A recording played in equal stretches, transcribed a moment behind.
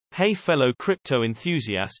Hey fellow crypto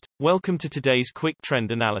enthusiast, welcome to today's quick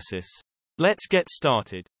trend analysis. Let's get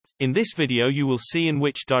started. In this video you will see in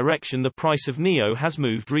which direction the price of NEO has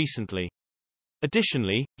moved recently.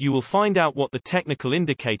 Additionally, you will find out what the technical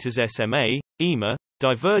indicators SMA, EMA,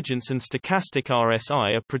 divergence and stochastic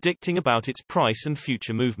RSI are predicting about its price and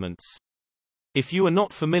future movements. If you are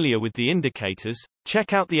not familiar with the indicators,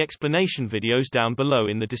 check out the explanation videos down below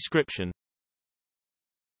in the description.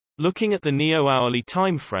 Looking at the NEO hourly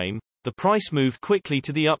time frame, the price moved quickly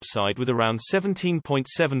to the upside with around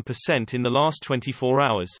 17.7% in the last 24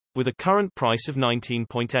 hours, with a current price of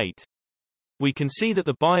 19.8. We can see that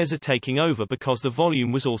the buyers are taking over because the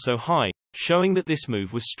volume was also high, showing that this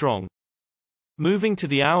move was strong. Moving to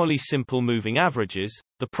the hourly simple moving averages,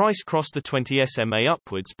 the price crossed the 20 SMA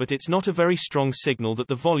upwards, but it's not a very strong signal that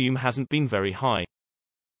the volume hasn't been very high.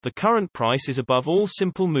 The current price is above all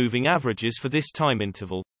simple moving averages for this time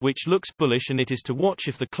interval, which looks bullish, and it is to watch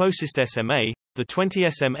if the closest SMA, the 20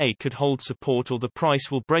 SMA, could hold support or the price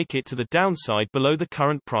will break it to the downside below the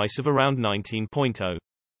current price of around 19.0.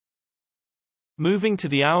 Moving to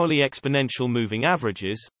the hourly exponential moving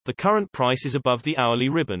averages, the current price is above the hourly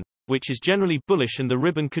ribbon, which is generally bullish, and the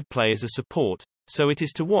ribbon could play as a support, so it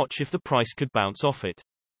is to watch if the price could bounce off it.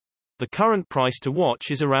 The current price to watch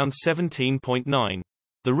is around 17.9.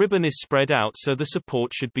 The ribbon is spread out, so the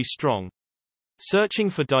support should be strong. Searching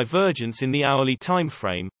for divergence in the hourly time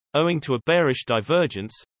frame, owing to a bearish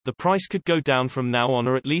divergence, the price could go down from now on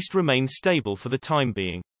or at least remain stable for the time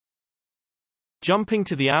being. Jumping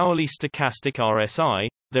to the hourly stochastic RSI,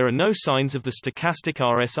 there are no signs of the stochastic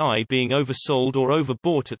RSI being oversold or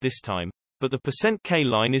overbought at this time, but the %K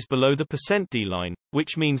line is below the %D line,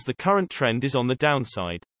 which means the current trend is on the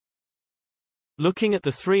downside. Looking at the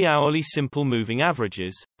 3-hourly simple moving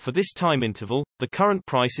averages, for this time interval, the current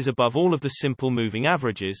price is above all of the simple moving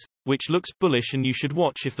averages, which looks bullish, and you should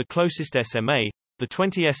watch if the closest SMA, the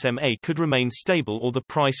 20 SMA, could remain stable or the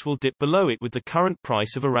price will dip below it with the current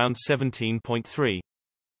price of around 17.3.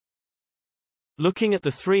 Looking at the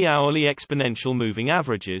 3-hourly exponential moving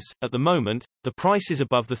averages, at the moment, the price is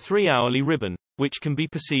above the 3-hourly ribbon, which can be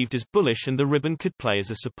perceived as bullish, and the ribbon could play as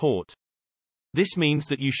a support. This means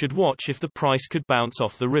that you should watch if the price could bounce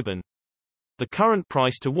off the ribbon. The current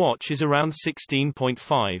price to watch is around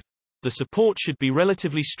 16.5. The support should be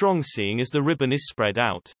relatively strong, seeing as the ribbon is spread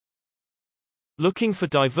out. Looking for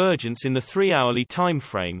divergence in the 3-hourly time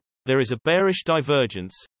frame, there is a bearish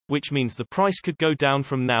divergence, which means the price could go down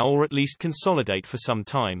from now or at least consolidate for some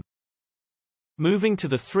time. Moving to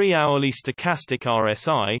the 3-hourly stochastic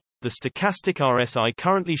RSI, the stochastic RSI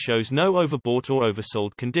currently shows no overbought or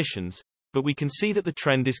oversold conditions, but we can see that the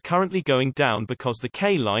trend is currently going down because the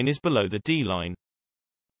K line is below the D line.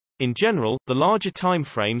 In general, the larger time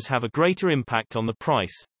frames have a greater impact on the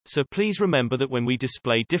price, so please remember that when we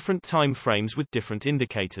display different time frames with different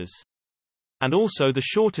indicators. And also the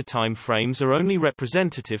shorter time frames are only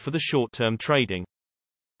representative for the short-term trading.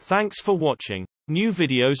 Thanks for watching. New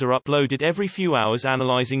videos are uploaded every few hours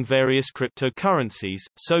analyzing various cryptocurrencies,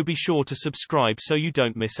 so be sure to subscribe so you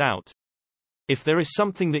don't miss out. If there is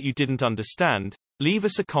something that you didn't understand, leave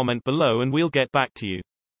us a comment below and we'll get back to you.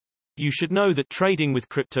 You should know that trading with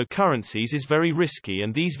cryptocurrencies is very risky,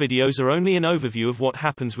 and these videos are only an overview of what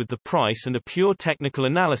happens with the price and a pure technical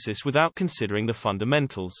analysis without considering the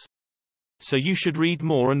fundamentals. So you should read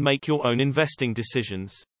more and make your own investing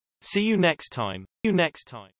decisions. See you next time.